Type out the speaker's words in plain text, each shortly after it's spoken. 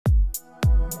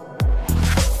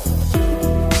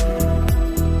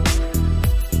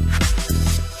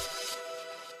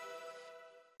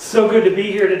So good to be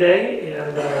here today,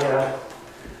 and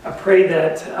I pray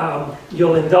that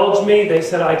you'll indulge me. They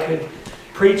said I could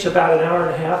preach about an hour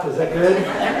and a half. Is that good?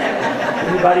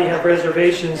 Anybody have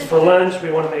reservations for lunch?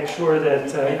 We want to make sure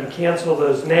that you cancel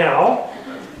those now,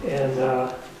 and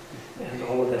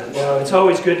all of that. No, it's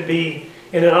always good to be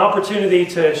in an opportunity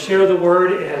to share the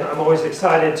Word, and I'm always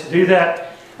excited to do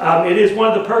that. It is one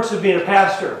of the perks of being a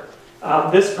pastor.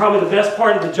 This is probably the best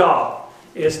part of the job,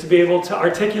 is to be able to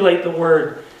articulate the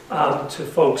Word to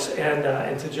folks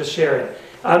and to just share it.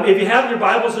 If you have your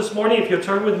Bibles this morning, if you'll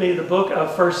turn with me to the book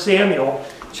of 1 Samuel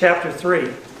chapter 3.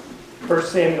 1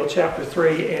 Samuel chapter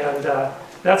 3, and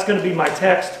that's going to be my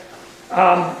text.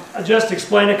 I'll just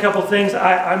explain a couple things.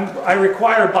 I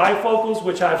require bifocals,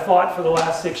 which I've fought for the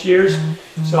last 6 years,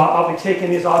 so I'll be taking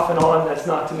these off and on. That's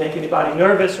not to make anybody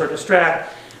nervous or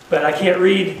distract, but I can't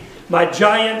read my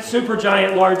giant, super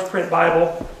giant, large print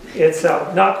Bible. It's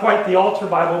not quite the altar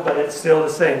Bible, but it's still the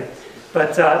same.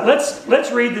 But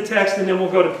let's read the text, and then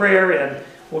we'll go to prayer, and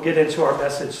we'll get into our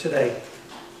message today.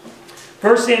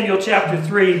 1 Samuel chapter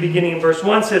 3, beginning in verse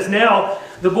 1, says, "Now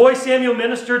the boy Samuel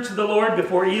ministered to the Lord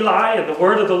before Eli, and the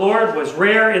word of the Lord was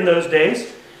rare in those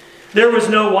days. There was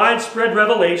no widespread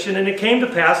revelation, and it came to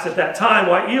pass at that time,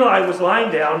 while Eli was lying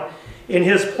down in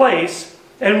his place,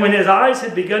 and when his eyes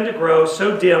had begun to grow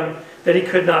so dim that he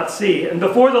could not see, and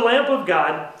before the lamp of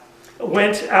God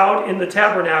went out in the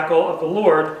tabernacle of the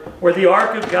Lord, where the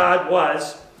ark of God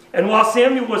was, and while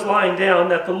Samuel was lying down,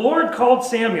 that the Lord called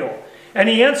Samuel, and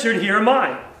he answered, 'Here am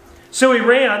I.' So he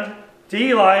ran to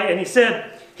Eli, and he said,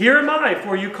 'Here am I,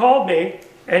 for you called me.'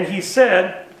 And he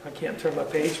said," I can't turn my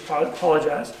page,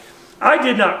 apologize, "I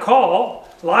did not call,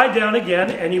 lie down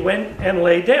again,' and he went and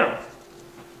lay down.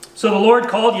 So the Lord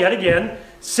called yet again,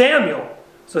 'Samuel.'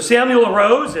 So Samuel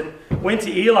arose and went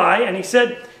to Eli, and he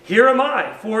said, 'Here am I,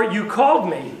 for you called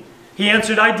me.' He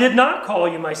answered, 'I did not call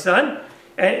you, my son,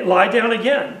 and lie down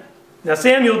again.' Now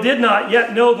Samuel did not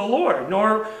yet know the Lord,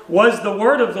 nor was the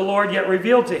word of the Lord yet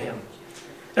revealed to him.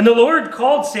 And the Lord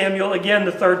called Samuel again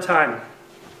the third time.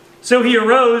 So he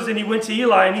arose and he went to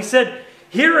Eli, and he said,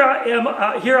 'Here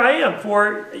I am,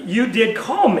 for you did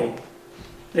call me.'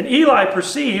 Then Eli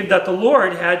perceived that the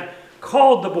Lord had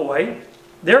called the boy.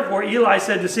 Therefore Eli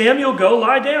said to Samuel, 'Go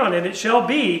lie down, and it shall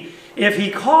be, if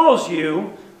he calls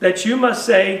you, that you must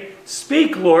say,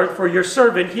 Speak, Lord, for your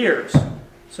servant hears.'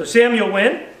 So Samuel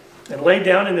went and lay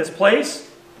down in his place.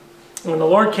 And when the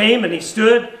Lord came, and he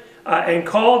stood and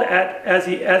called as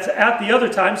at the other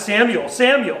time, 'Samuel,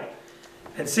 Samuel.'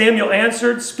 And Samuel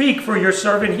answered, 'Speak, for your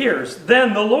servant hears.'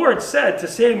 Then the Lord said to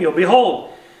Samuel, 'Behold,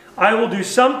 I will do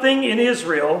something in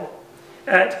Israel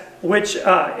at which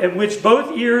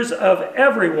both ears of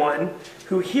everyone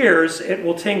who hears it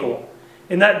will tingle.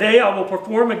 In that day I will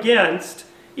perform against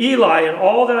Eli and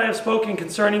all that I have spoken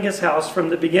concerning his house from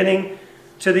the beginning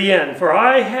to the end. For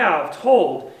I have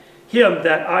told him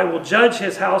that I will judge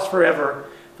his house forever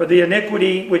for the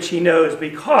iniquity which he knows,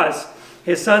 because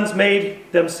his sons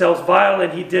made themselves vile,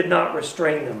 and he did not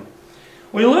restrain them."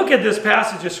 We look at this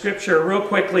passage of Scripture real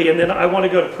quickly, and then I want to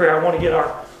go to prayer. I want to get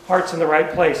our hearts in the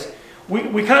right place.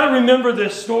 We kind of remember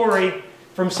this story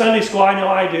from Sunday school. I know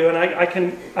I do, and I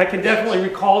can definitely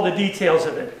recall the details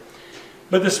of it.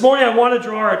 But this morning I want to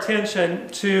draw our attention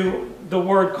to the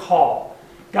word call.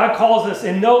 God calls us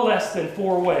in no less than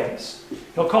 4 ways.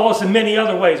 He'll call us in many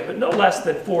other ways, but no less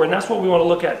than 4, and that's what we want to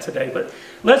look at today. But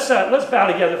let's bow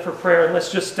together for prayer, and let's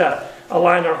just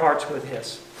align our hearts with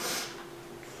His.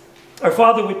 Our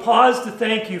Father, we pause to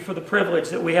thank you for the privilege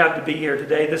that we have to be here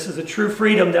today. This is a true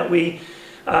freedom that we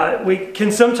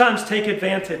can sometimes take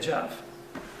advantage of.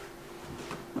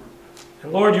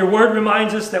 And Lord, your word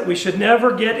reminds us that we should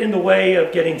never get in the way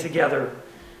of getting together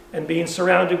and being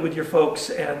surrounded with your folks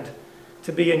and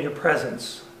to be in your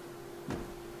presence.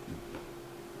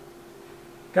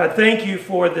 God, thank you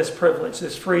for this privilege,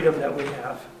 this freedom that we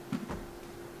have.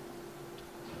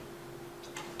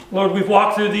 Lord, we've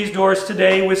walked through these doors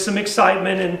today with some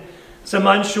excitement and some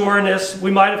unsureness. We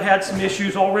might have had some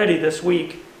issues already this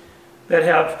week that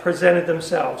have presented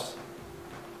themselves.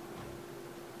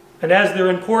 And as they're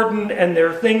important and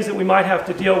they're things that we might have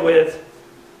to deal with,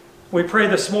 we pray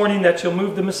this morning that you'll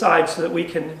move them aside so that we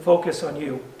can focus on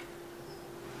you.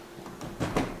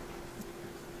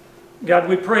 God,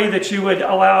 we pray that you would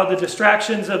allow the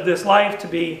distractions of this life to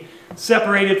be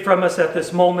separated from us at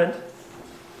this moment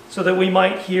so that we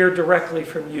might hear directly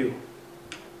from you.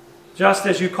 Just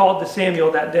as you called to Samuel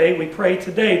that day, we pray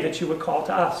today that you would call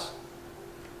to us.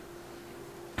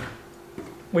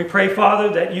 We pray, Father,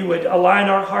 that you would align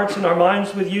our hearts and our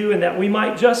minds with you, and that we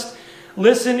might just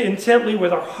listen intently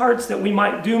with our hearts, that we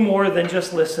might do more than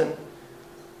just listen,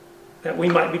 that we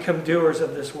might become doers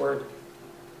of this word.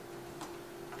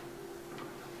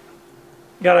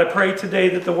 God, I pray today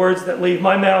that the words that leave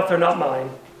my mouth are not mine.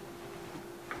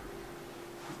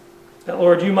 That,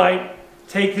 Lord, you might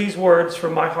take these words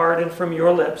from my heart and from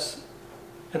your lips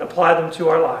and apply them to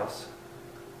our lives.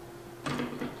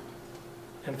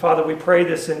 And Father, we pray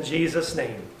this in Jesus'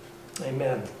 name.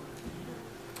 Amen.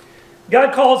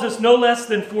 God calls us no less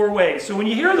than 4 ways. So when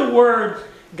you hear the word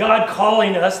God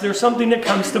calling us, there's something that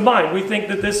comes to mind. We think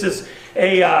that this is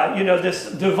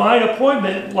this divine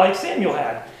appointment like Samuel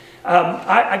had.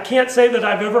 I can't say that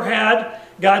I've ever had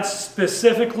God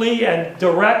specifically and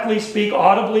directly speak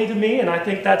audibly to me, and I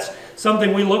think that's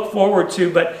something we look forward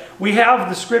to. But we have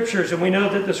the Scriptures, and we know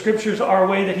that the Scriptures are a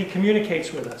way that He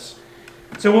communicates with us.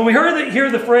 So when we hear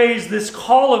the phrase, this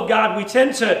call of God, we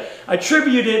tend to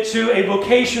attribute it to a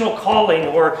vocational calling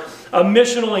or a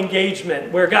missional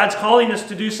engagement, where God's calling us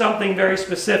to do something very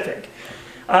specific.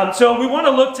 So we want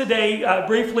to look today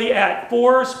briefly at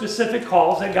 4 specific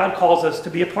calls that God calls us to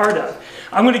be a part of.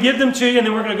 I'm going to give them to you, and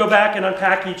then we're going to go back and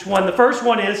unpack each one. The first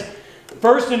one is,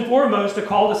 first and foremost, a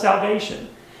call to salvation.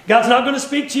 God's not going to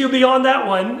speak to you beyond that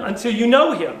one until you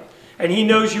know Him, and He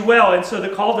knows you well. And so the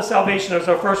call to salvation is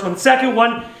our first one. The second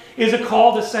one is a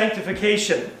call to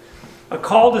sanctification. A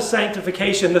call to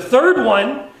sanctification. The third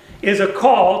one is a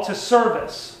call to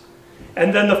service.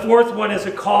 And then the fourth one is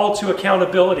a call to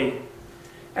accountability.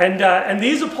 And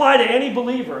these apply to any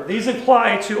believer. These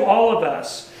apply to all of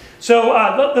us. So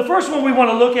the first one we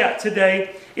want to look at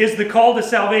today is the call to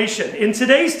salvation. In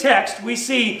today's text, we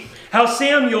see how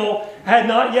Samuel had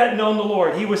not yet known the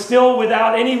Lord. He was still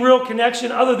without any real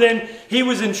connection other than he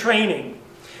was in training.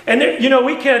 And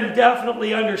we can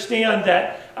definitely understand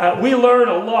that we learn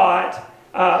a lot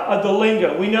of the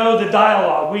lingo. We know the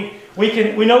dialogue.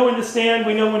 We know when to stand.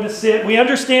 We know when to sit. We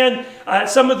understand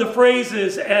some of the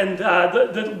phrases and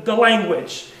the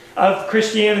language of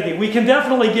Christianity. We can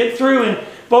definitely get through, and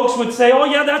folks would say, "Oh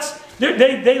yeah,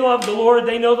 they love the Lord.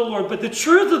 They know the Lord." But the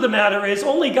truth of the matter is,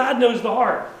 only God knows the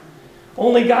heart.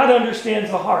 Only God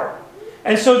understands the heart.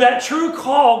 And so that true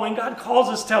call, when God calls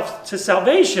us to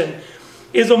salvation,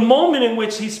 is a moment in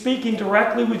which He's speaking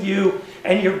directly with you,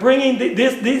 and you're bringing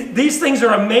these things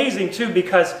are amazing too,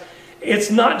 because it's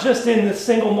not just in this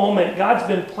single moment. God's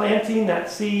been planting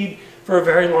that seed for a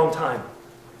very long time.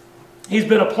 He's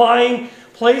been applying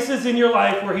places in your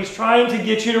life where He's trying to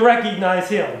get you to recognize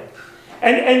Him.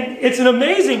 And it's an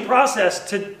amazing process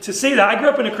to see that. I grew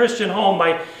up in a Christian home.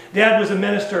 My dad was a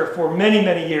minister for many,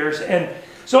 many years, and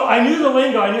so I knew the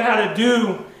lingo. I knew how to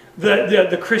do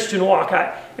the Christian walk.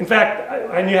 In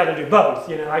fact, I knew how to do both.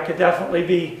 I could definitely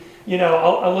be,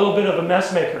 a little bit of a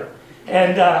mess maker.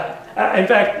 And in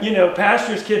fact,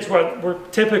 pastors' kids were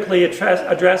typically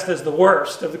addressed as the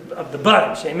worst of the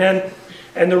bunch. Amen.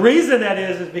 And the reason that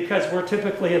is because we're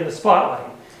typically in the spotlight.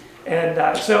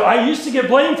 And so I used to get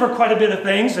blamed for quite a bit of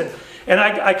things, and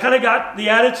I kind of got the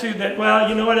attitude that, well,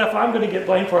 you know what, if I'm going to get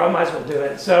blamed for it, I might as well do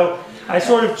it. So I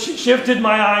sort of shifted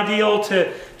my ideal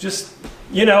to just,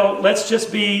 let's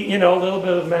just be, a little bit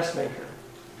of a mess maker.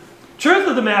 Truth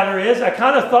of the matter is, I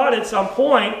kind of thought at some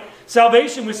point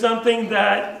salvation was something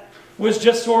that was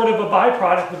just sort of a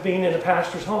byproduct of being in a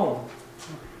pastor's home.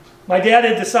 My dad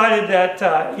had decided that,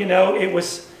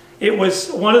 it was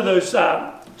one of those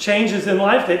changes in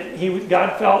life that he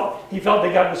felt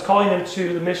that God was calling him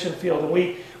to the mission field, and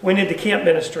we went into camp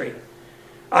ministry.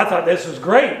 I thought this was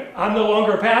great. I'm no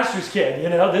longer a pastor's kid.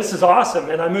 This is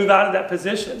awesome, and I move out of that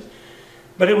position.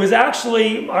 But it was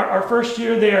actually our first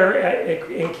year there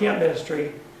in camp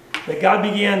ministry that God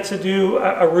began to do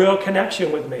a real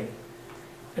connection with me.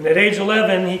 And at age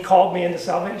 11, He called me into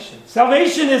salvation.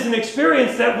 Salvation is an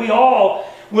experience that we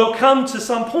all will come to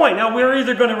some point. Now, we're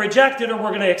either going to reject it or we're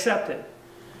going to accept it.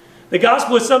 The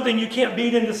gospel is something you can't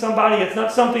beat into somebody. It's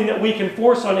not something that we can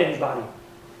force on anybody.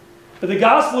 But the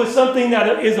gospel is something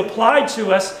that is applied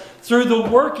to us through the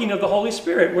working of the Holy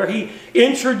Spirit, where He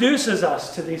introduces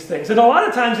us to these things. And a lot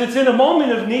of times it's in a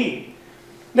moment of need.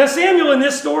 Now Samuel in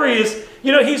this story is,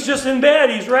 he's just in bed,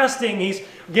 he's resting, he's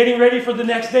getting ready for the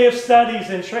next day of studies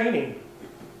and training.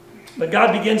 But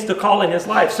God begins to call in his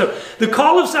life. So the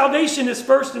call of salvation is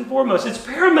first and foremost. It's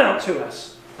paramount to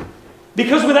us.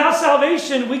 Because without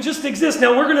salvation, we just exist.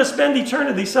 Now we're going to spend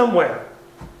eternity somewhere.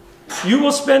 You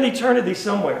will spend eternity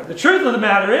somewhere. The truth of the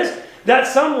matter is that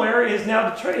somewhere is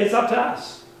now it's up to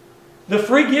us. The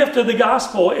free gift of the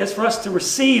gospel is for us to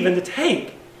receive and to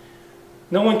take.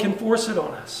 No one can force it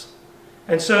on us.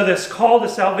 And so this call to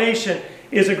salvation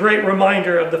is a great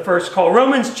reminder of the first call.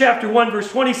 Romans chapter 1 verse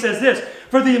 20 says this,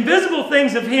 "For the invisible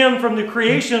things of Him from the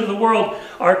creation of the world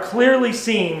are clearly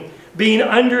seen, being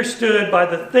understood by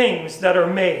the things that are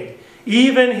made,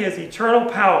 even his eternal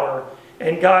power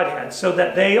and Godhead, so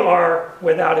that they are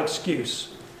without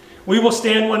excuse. We will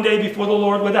stand one day before the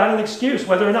Lord without an excuse,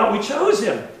 whether or not we chose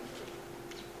him.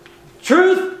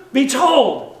 Truth be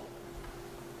told,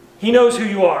 he knows who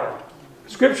you are.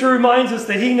 Scripture reminds us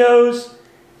that he knows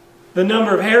the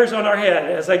number of hairs on our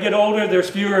head. As I get older, there's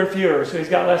fewer and fewer, so he's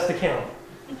got less to count.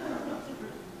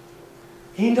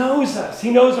 He knows us.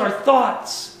 He knows our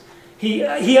thoughts.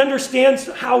 He understands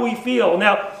how we feel.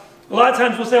 Now, a lot of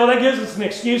times we'll say, well, that gives us an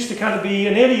excuse to kind of be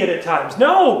an idiot at times.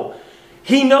 No!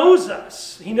 He knows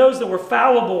us. He knows that we're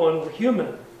fallible and we're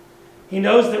human. He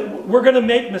knows that we're going to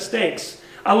make mistakes.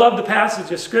 I love the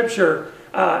passage of Scripture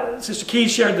Sister Key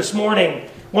shared this morning.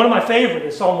 One of my favorites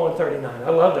is Psalm 139. I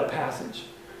love that passage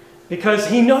because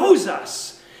he knows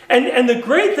us. And the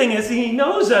great thing is he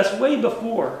knows us way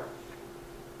before.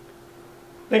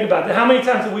 Think about that. How many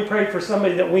times have we prayed for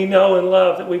somebody that we know and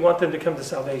love that we want them to come to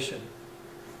salvation?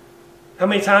 How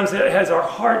many times has our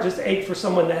heart just ached for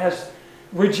someone that has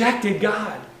rejected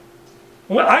God?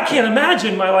 Well, I can't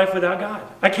imagine my life without God.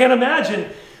 I can't imagine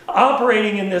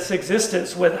operating in this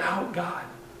existence without God.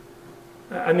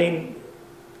 I mean,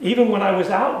 even when I was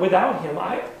out without him,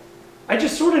 I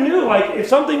just sort of knew, like, if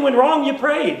something went wrong, you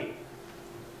prayed.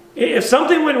 If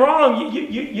something went wrong,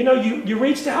 you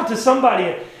reached out to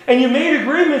somebody and you made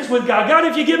agreements with God. God,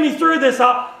 if you get me through this,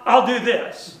 I'll do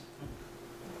this.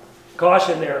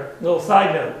 Caution there, little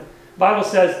side note. The Bible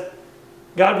says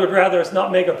God would rather us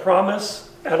not make a promise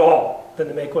at all than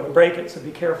to make one and break it, so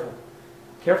be careful.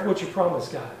 Careful what you promise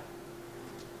God.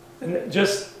 And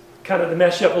just kind of to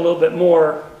mess you up a little bit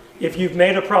more, if you've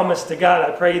made a promise to God,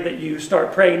 I pray that you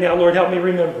start praying now, Lord, help me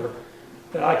remember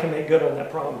that I can make good on that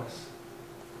promise.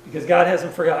 Because God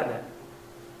hasn't forgotten it.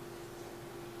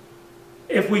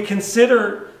 If we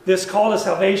consider this call to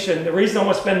salvation, the reason I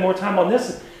want to spend more time on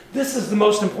this is the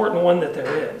most important one that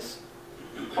there is.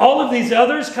 All of these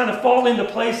others kind of fall into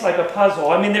place like a puzzle.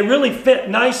 I mean, they really fit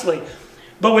nicely.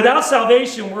 But without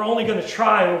salvation, we're only going to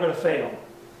try and we're going to fail.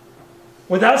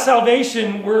 Without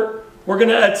salvation, we're going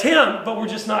to attempt, but we're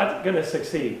just not going to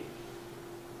succeed.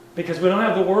 Because we don't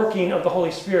have the working of the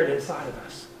Holy Spirit inside of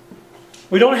us.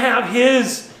 We don't have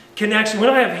his connection. We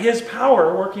don't have his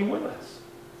power working with us.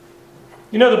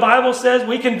 You know, the Bible says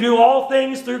we can do all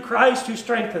things through Christ who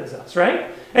strengthens us,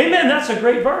 right? Amen. That's a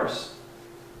great verse.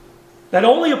 That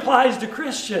only applies to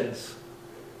Christians.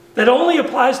 That only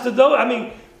applies to those. I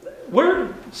mean,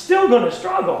 we're still going to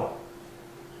struggle.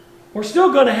 We're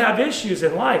still going to have issues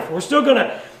in life. We're still going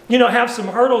to, have some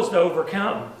hurdles to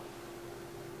overcome.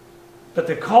 But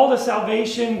the call to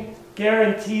salvation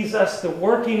guarantees us the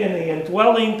working and the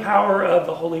indwelling power of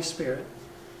the Holy Spirit.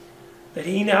 That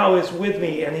he now is with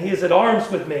me and he is at arms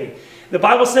with me. The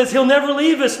Bible says he'll never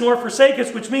leave us nor forsake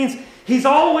us, which means he's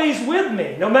always with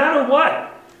me, no matter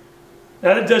what.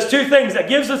 Now that does two things. That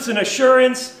gives us an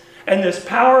assurance and this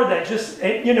power that just,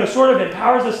 sort of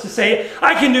empowers us to say,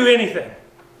 I can do anything.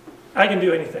 I can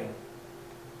do anything.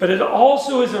 But it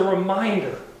also is a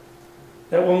reminder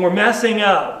that when we're messing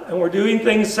up and we're doing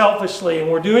things selfishly and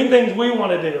we're doing things we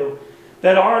want to do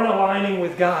that aren't aligning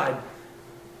with God,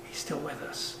 he's still with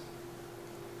us.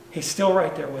 He's still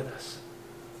right there with us.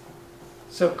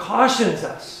 So cautions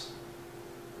us.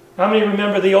 How many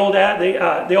remember the old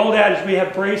adage, we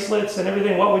have bracelets and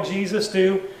everything, what would Jesus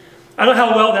do? I don't know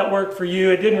how well that worked for you.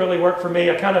 It didn't really work for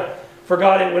me. I kind of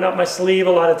forgot it, went up my sleeve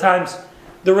a lot of times.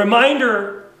 The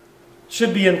reminder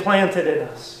should be implanted in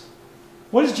us.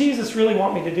 What does Jesus really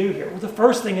want me to do here? Well, the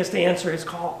first thing is to answer his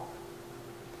call.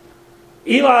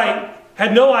 Eli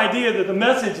had no idea that the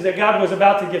message that God was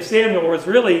about to give Samuel was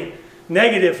really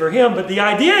negative for him. But the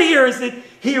idea here is that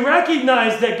he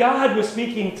recognized that God was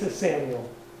speaking to Samuel.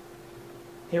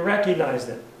 He recognized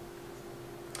it.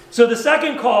 So the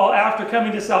second call after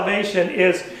coming to salvation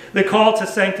is the call to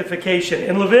sanctification.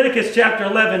 In Leviticus chapter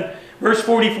 11, verse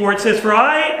 44, it says, "For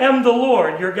I am the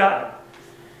Lord your God.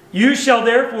 You shall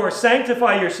therefore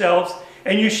sanctify yourselves,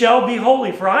 and you shall be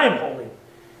holy, for I am holy.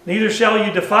 Neither shall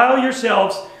you defile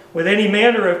yourselves with any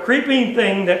manner of creeping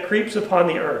thing that creeps upon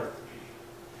the earth."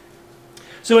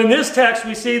 So in this text,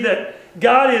 we see that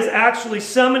God is actually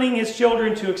summoning his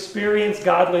children to experience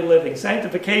godly living.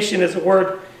 Sanctification is a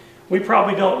word we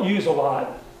probably don't use a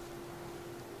lot.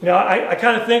 I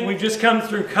kind of think we've just come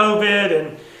through COVID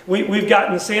and we've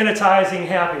gotten sanitizing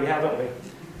happy, haven't we?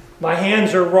 My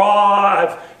hands are raw.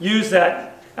 I've used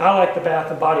that. I like the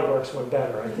Bath and Body Works one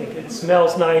better. I think it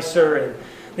smells nicer, and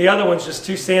the other one's just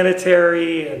too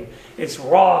sanitary, and it's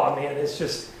raw, man. It's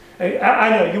just, I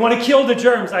know, you want to kill the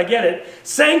germs. I get it.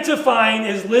 Sanctifying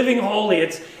is living holy.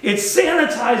 It's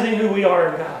sanitizing who we are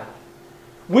in God.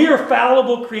 We are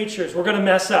fallible creatures. We're going to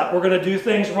mess up. We're going to do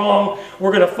things wrong.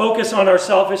 We're going to focus on our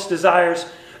selfish desires.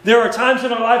 There are times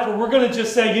in our life where we're going to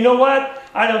just say, you know what?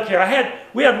 I don't care.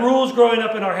 We had rules growing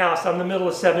up in our house. I'm the middle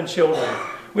of 7 children.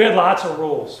 We had lots of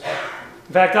rules.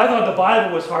 In fact, I thought the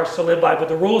Bible was harsh to live by, but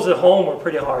the rules at home were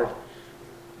pretty hard.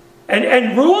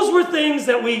 And rules were things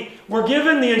that we were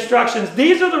given the instructions.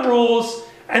 These are the rules,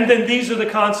 and then these are the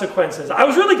consequences. I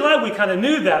was really glad we kind of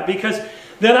knew that, because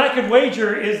then I could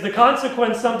wager, is the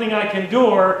consequence something I can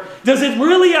endure? Does it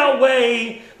really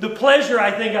outweigh the pleasure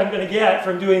I think I'm going to get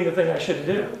from doing the thing I should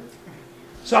do?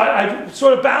 So I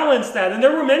sort of balanced that. And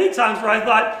there were many times where I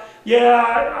thought,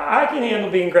 yeah, I can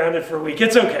handle being grounded for a week.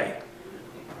 It's okay.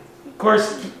 Of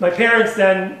course, my parents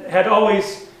then had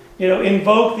always,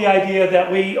 invoked the idea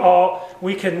that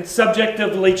we can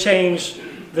subjectively change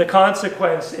the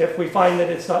consequence if we find that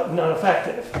it's not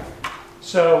effective.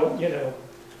 So,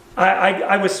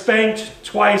 I was spanked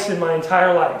twice in my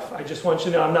entire life. I just want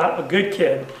you to know I'm not a good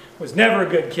kid. Was never a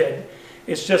good kid.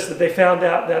 It's just that they found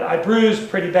out that I bruised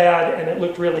pretty bad and it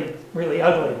looked really, really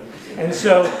ugly. And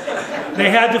so they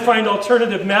had to find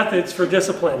alternative methods for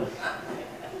discipline.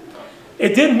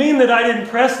 It didn't mean that I didn't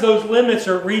press those limits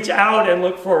or reach out and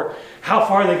look for how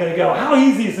far they're going to go. How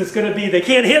easy is this going to be? They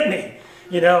can't hit me.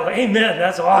 Amen.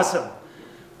 That's awesome.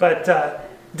 But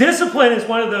discipline is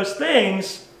one of those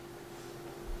things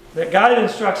that God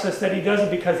instructs us that He does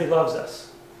it because He loves us.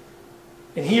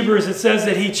 In Hebrews it says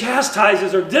that He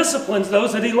chastises or disciplines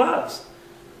those that He loves.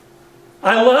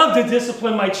 I love to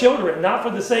discipline my children, not for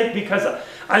the sake because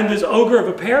I'm this ogre of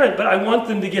a parent, but I want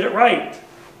them to get it right.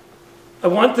 I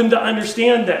want them to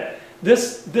understand that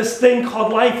this thing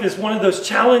called life is one of those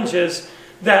challenges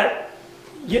that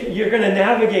you're going to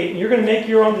navigate and you're going to make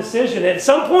your own decision. And at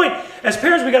some point, as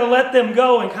parents, we've got to let them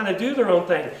go and kind of do their own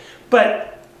thing. But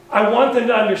I want them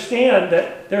to understand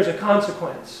that there's a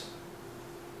consequence.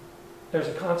 There's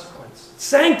a consequence.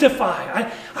 Sanctify.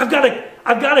 I've got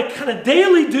to kind of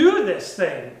daily do this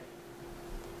thing.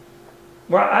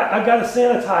 Where I've got to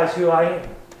sanitize who I am.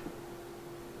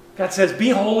 God says, be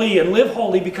holy and live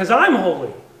holy because I'm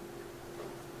holy.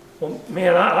 Well,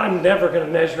 man, I'm never going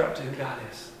to measure up to who God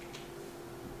is.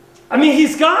 I mean,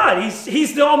 He's God.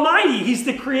 He's the Almighty. He's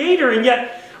the Creator. And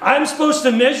yet, I'm supposed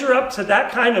to measure up to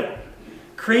that kind of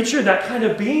creature, that kind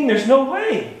of being? There's no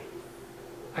way.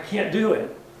 I can't do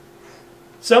it.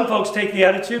 Some folks take the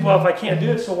attitude, well, if I can't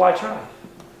do it, so why try?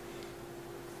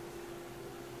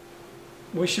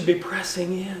 We should be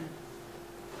pressing in.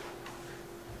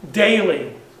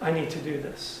 Daily, I need to do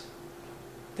this.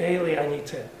 Daily, I need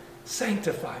to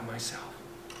sanctify myself.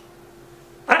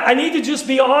 I need to just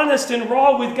be honest and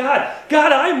raw with God.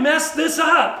 God, I messed this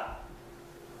up.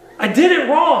 I did it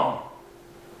wrong.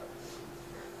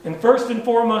 And first and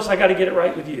foremost, I got to get it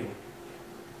right with you.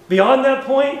 Beyond that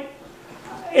point,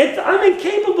 I'm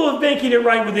incapable of making it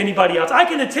right with anybody else. I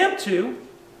can attempt to.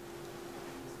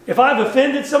 If I've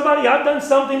offended somebody, I've done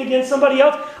something against somebody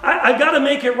else, I've got to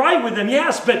make it right with them,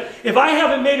 yes. But if I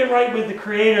haven't made it right with the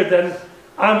Creator, then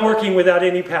I'm working without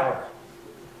any power.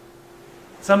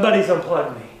 Somebody's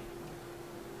unplugged me.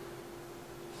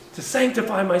 To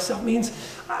sanctify myself means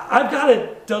I've got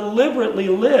to deliberately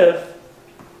live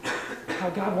how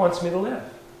God wants me to live.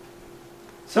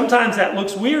 Sometimes that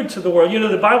looks weird to the world.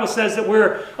 The Bible says that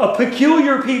we're a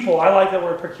peculiar people. I like that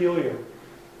word peculiar.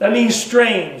 That means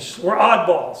strange. We're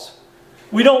oddballs.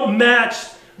 We don't match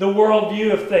the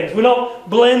worldview of things. We don't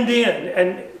blend in.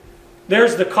 And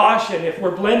there's the caution. If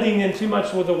we're blending in too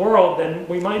much with the world, then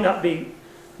we might not be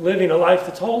living a life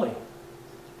that's holy.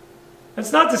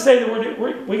 That's not to say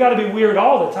that we got to be weird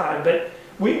all the time, but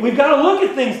we've got to look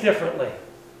at things differently.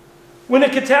 When a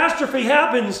catastrophe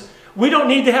happens, we don't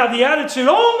need to have the attitude,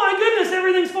 oh my goodness,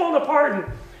 everything's falling apart, and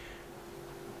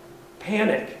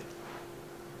panic.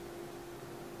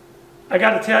 I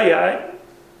got to tell you,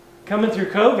 coming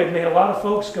through COVID made a lot of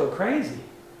folks go crazy.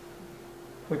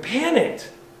 We panicked.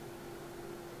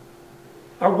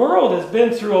 Our world has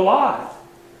been through a lot.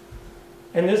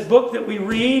 And this book that we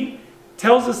read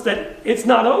tells us that it's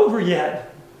not over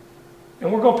yet.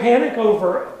 And we're going to panic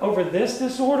over this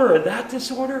disorder or that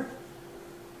disorder.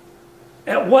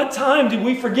 At what time did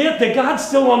we forget that God's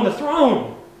still on the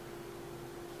throne?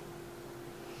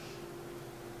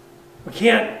 We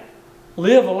can't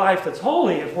live a life that's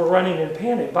holy if we're running in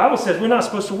panic. The Bible says we're not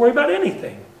supposed to worry about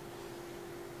anything.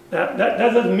 That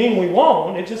doesn't mean we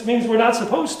won't. It just means we're not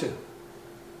supposed to.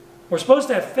 We're supposed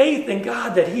to have faith in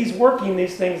God that He's working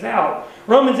these things out.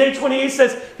 Romans 8:28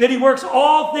 says that He works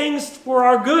all things for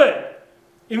our good.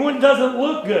 Even when it doesn't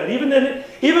look good. Even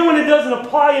when it doesn't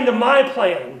apply into my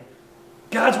plan.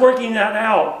 God's working that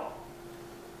out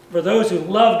for those who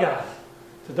love God,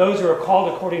 to those who are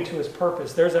called according to his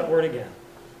purpose. There's that word again.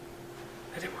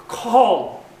 And we're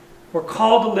called. We're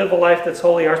called to live a life that's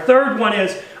holy. Our third one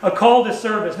is a call to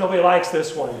service. Nobody likes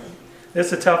this one. This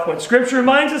is a tough one. Scripture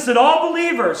reminds us that all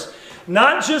believers,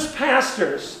 not just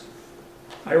pastors,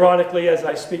 ironically as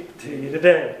I speak to you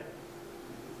today,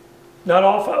 not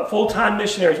all full-time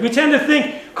missionaries. We tend to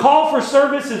think call for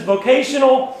service is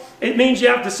vocational. It means you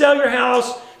have to sell your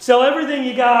house, sell everything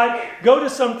you got, go to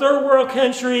some third world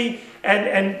country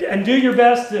and do your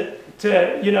best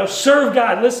to serve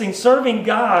God. Listen, serving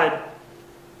God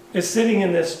is sitting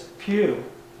in this pew.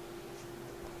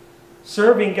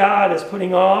 Serving God is putting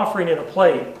an offering in a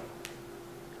plate.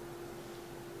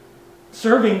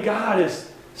 Serving God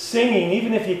is singing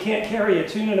even if you can't carry a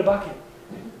tune in a bucket.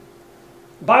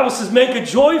 The Bible says make a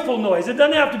joyful noise. It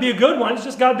doesn't have to be a good one. It's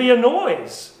just got to be a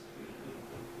noise.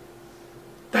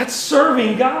 That's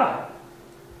serving God.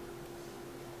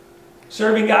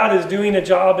 Serving God is doing a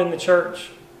job in the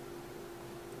church.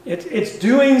 It's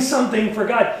doing something for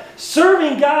God.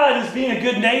 Serving God is being a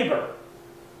good neighbor.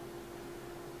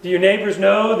 Do your neighbors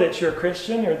know that you're a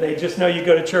Christian, or they just know you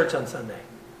go to church on Sunday?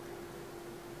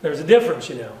 There's a difference,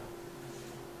 you know.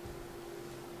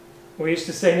 We used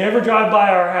to say, never drive by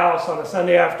our house on a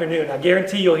Sunday afternoon. I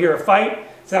guarantee you'll hear a fight. It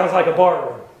sounds like a bar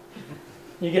room.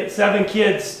 You get 7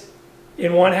 kids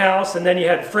in one house, and then you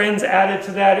had friends added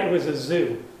to that. It was a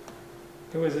zoo.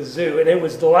 It was a zoo, and it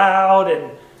was loud,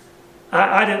 and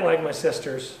I didn't like my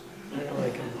sisters. I didn't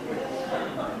like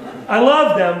them. I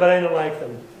loved them, but I didn't like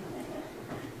them.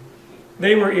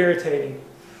 They were irritating.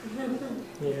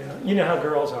 Yeah, you know how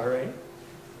girls are, right?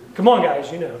 Come on,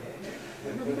 guys, you know.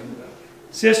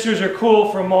 Sisters are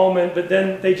cool for a moment, but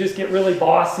then they just get really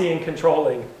bossy and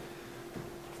controlling.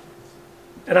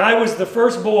 And I was the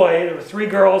first boy. There were 3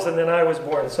 girls, and then I was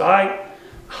born. So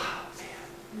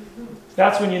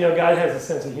that's when you know God has a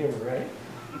sense of humor, right?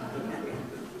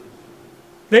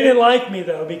 They didn't like me,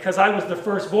 though, because I was the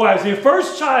first boy. I was the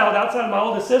first child outside of my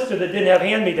oldest sister that didn't have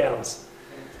hand-me-downs.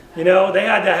 You know, they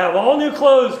had to have all new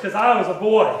clothes because I was a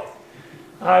boy.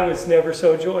 I was never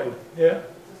so joyed. Yeah.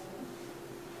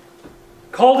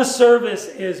 Call to service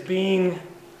is being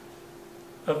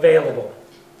available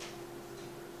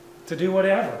to do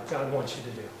whatever God wants you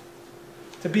to do.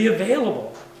 To be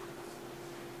available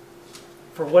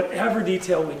for whatever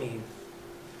detail we need.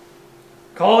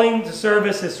 Calling to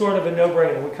service is sort of a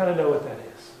no-brainer. We kind of know what that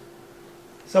is.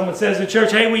 Someone says to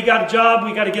church, hey, we got a job,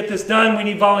 we got to get this done, we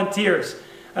need volunteers.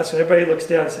 That's when everybody looks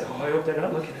down and says, oh, I hope they're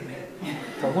not looking at me.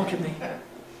 Don't look at me.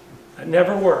 That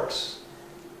never works.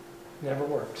 Never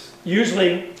works.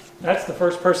 Usually, that's the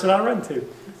first person I run to.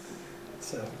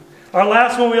 So, our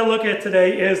last one we'll look at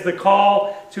today is the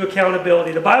call to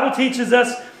accountability. The Bible teaches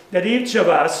us that each of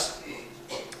us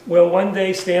will one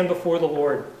day stand before the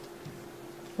Lord.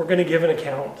 We're going to give an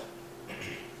account.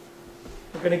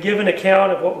 We're going to give an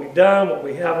account of what we've done, what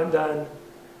we haven't done.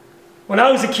 When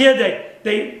I was a kid,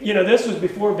 this was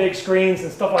before big screens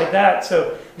and stuff like that,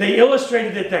 so they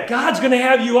illustrated it that God's going to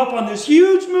have you up on this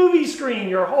huge movie screen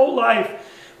your whole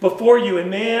life before you. And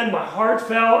man, my heart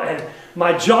fell and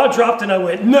my jaw dropped and I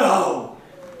went, no!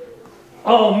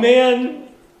 Oh man,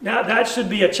 now that should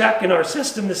be a check in our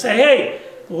system to say, hey,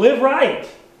 live right.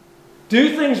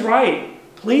 Do things right.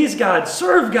 Please God.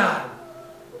 Serve God.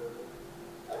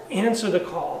 Answer the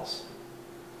calls.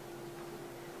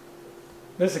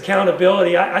 This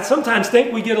accountability, I sometimes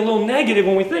think we get a little negative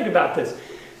when we think about this.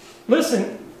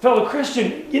 Listen, fellow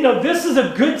Christian, this is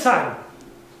a good time.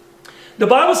 The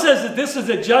Bible says that this is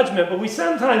a judgment, but we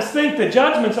sometimes think that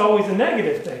judgment's always a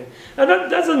negative thing. Now,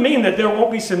 that doesn't mean that there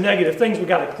won't be some negative things we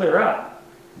got to clear up.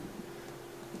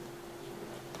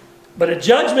 But a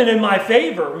judgment in my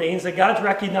favor means that God's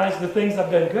recognized the things I've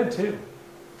done good too.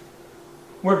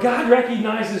 Where God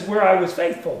recognizes where I was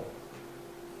faithful.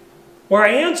 Where I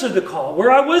answered the call.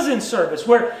 Where I was in service.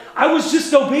 Where I was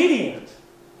just obedient.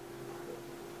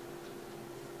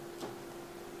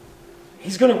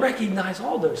 He's going to recognize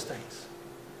all those things.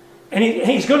 And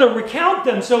he's going to recount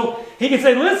them so he can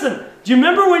say, listen, do you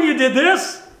remember when you did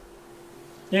this?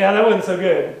 Yeah, that wasn't so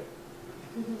good.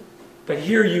 But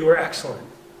here you were excellent.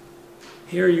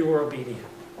 Here you were obedient.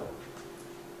 Do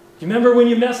you remember when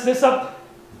you messed this up?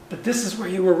 But this is where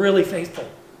you were really faithful.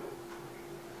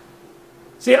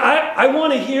 See, I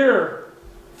want to hear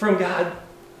from God,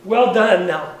 well done,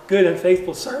 now good and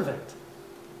faithful servant.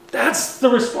 That's the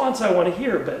response I want to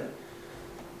hear. But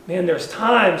man, there's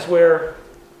times where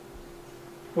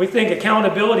we think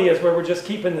accountability is where we're just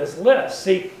keeping this list.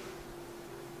 See,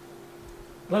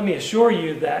 let me assure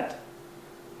you that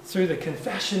through the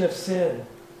confession of sin,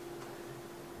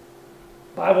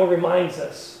 the Bible reminds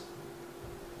us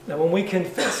That when we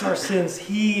confess our sins,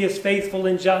 He is faithful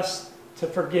and just to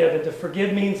forgive. And to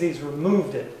forgive means He's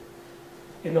removed it.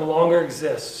 It no longer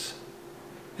exists.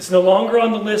 It's no longer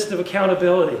on the list of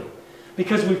accountability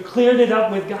because we've cleared it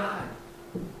up with God.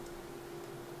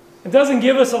 It doesn't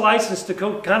give us a license to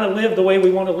kind of live the way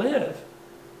we want to live.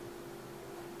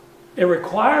 It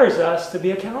requires us to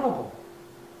be accountable.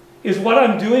 Is what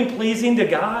I'm doing pleasing to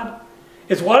God?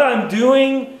 Is what I'm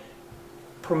doing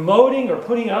promoting or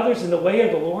putting others in the way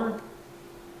of the Lord?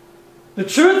 The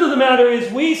truth of the matter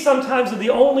is we sometimes are the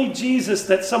only Jesus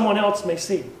that someone else may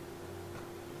see.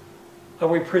 Are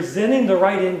we presenting the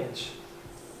right image?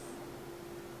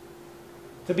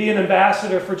 To be an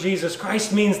ambassador for Jesus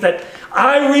Christ means that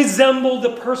I resemble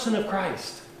the person of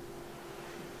Christ.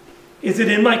 Is it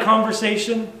in my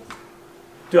conversation?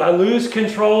 Do I lose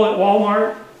control at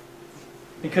Walmart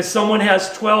because someone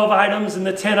has 12 items in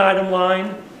the 10-item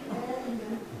line?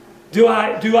 Do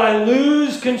I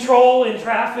lose control in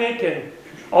traffic and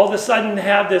all of a sudden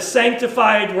have this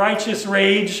sanctified righteous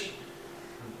rage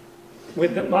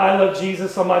with the I love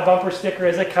Jesus on my bumper sticker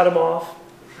as I cut them off?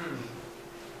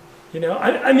 You know,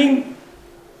 I mean,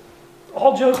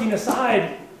 all joking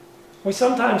aside, we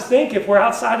sometimes think if we're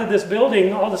outside of this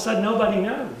building, all of a sudden nobody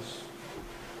knows.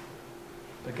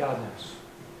 But God knows.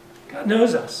 God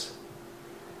knows us.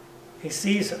 He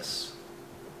sees us.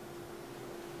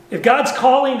 If God's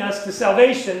calling us to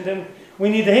salvation, then we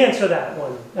need to answer that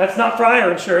one. That's not for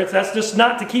fire insurance. That's just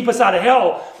not to keep us out of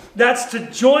hell. That's to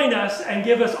join us and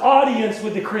give us audience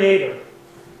with the Creator.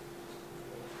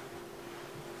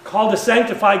 Call to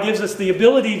sanctify gives us the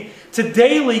ability to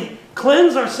daily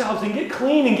cleanse ourselves and get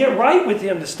clean and get right with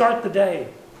Him to start the day.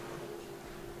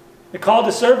 The call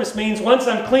to service means once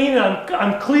I'm clean and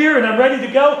I'm clear and I'm ready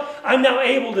to go, I'm now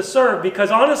able to serve.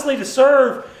 Because honestly, to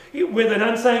serve with an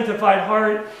unsanctified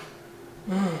heart,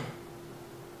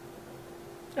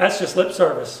 that's just lip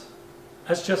service.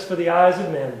 That's just for the eyes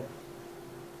of men.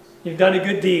 You've done a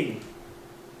good deed.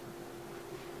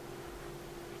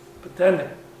 But then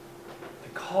the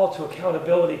call to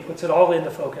accountability puts it all into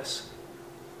focus.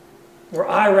 Where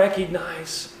I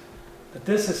recognize that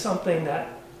this is something that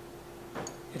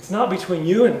it's not between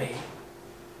you and me.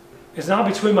 It's not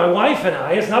between my wife and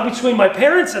I. It's not between my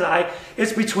parents and I.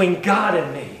 It's between God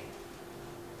and me.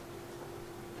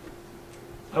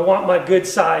 I want my good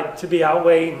side to be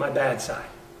outweighing my bad side.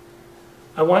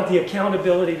 I want the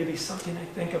accountability to be something I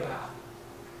think about.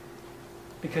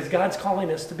 Because God's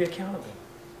calling us to be accountable.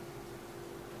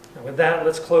 And with that,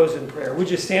 let's close in prayer.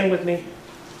 Would you stand with me?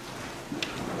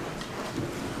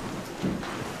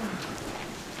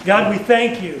 God, we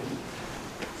thank you.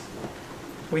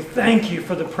 We thank you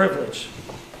for the privilege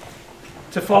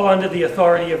to fall under the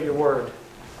authority of your word.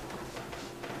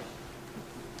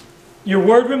 Your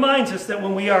word reminds us that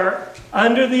when we are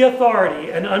under the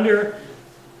authority and under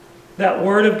that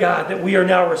word of God, that we are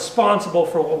now responsible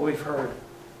for what we've heard.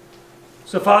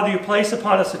 So, Father, you place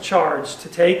upon us a charge to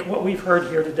take what we've heard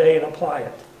here today and apply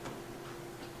it.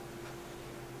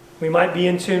 We might be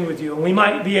in tune with you, and we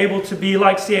might be able to be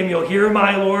like Samuel. Here am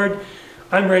I, Lord.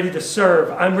 I'm ready to serve.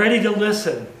 I'm ready to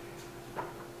listen.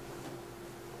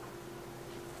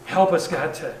 Help us,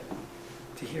 God,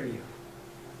 to hear you.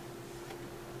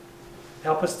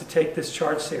 Help us to take this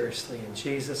charge seriously. In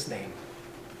Jesus' name,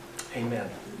 amen.